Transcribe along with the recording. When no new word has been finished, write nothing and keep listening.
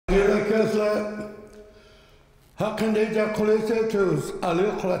Hakandeja Kolesetus,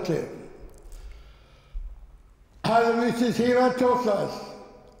 Aluklate. Halamisis Hiratosas.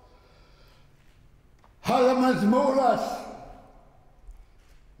 Halamans Molas.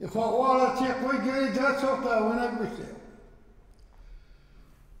 If I want to check, we get it just off that when I wish it.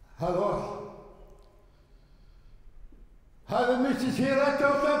 Hello. Halamisis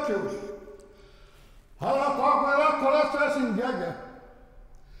Hiratosas. Kwakwaka'wakw Nation Gaga.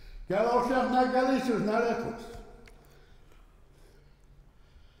 Galosas Nagalisus Naletus.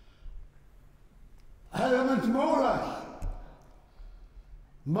 Elements Molas.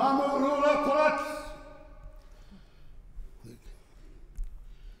 Mama Lula Potlatch.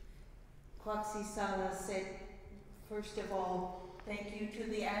 Kwaxsistalla said, first of all, thank you to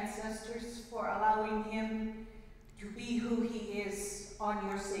the ancestors for allowing him to be who he is on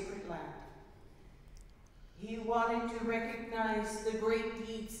your sacred land. He wanted to recognize the great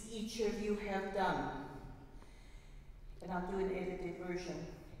deeds each of you have done. And I'll do an edited version.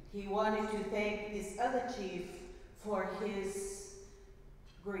 He wanted to thank this other chief for his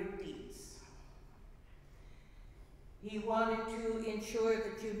great deeds. He wanted to ensure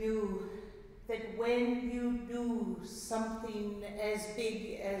that you knew that when you do something as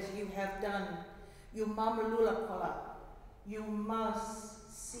big as you have done, you mamalulakola, you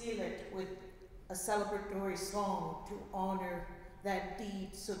must seal it with a celebratory song to honor that deed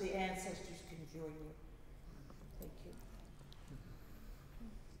so the ancestors can join you. Thank you.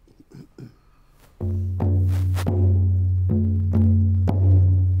 Thank you.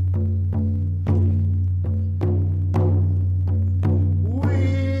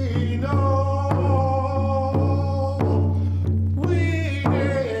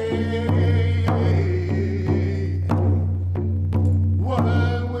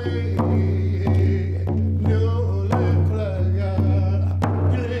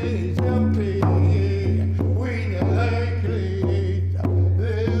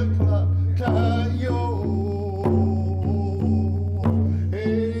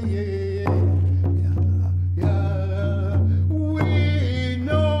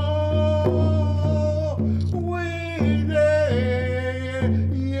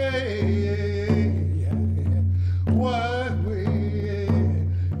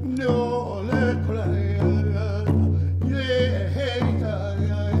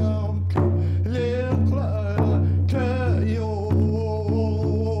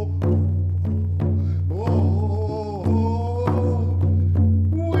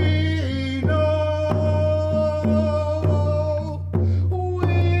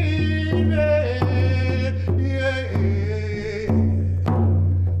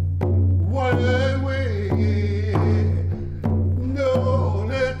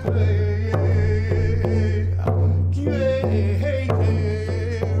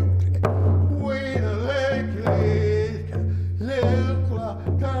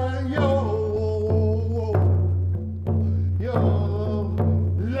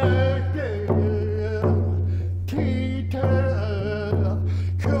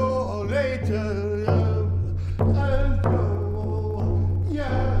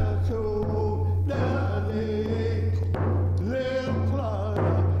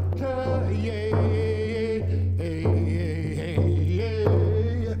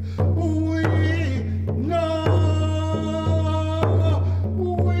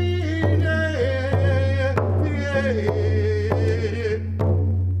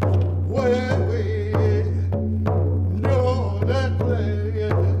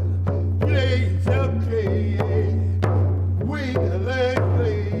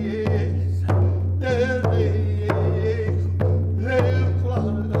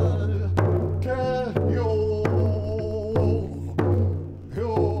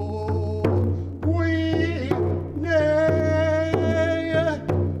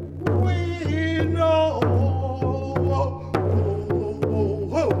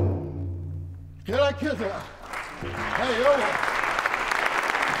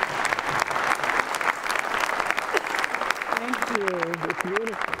 It's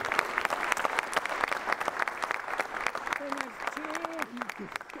beautiful.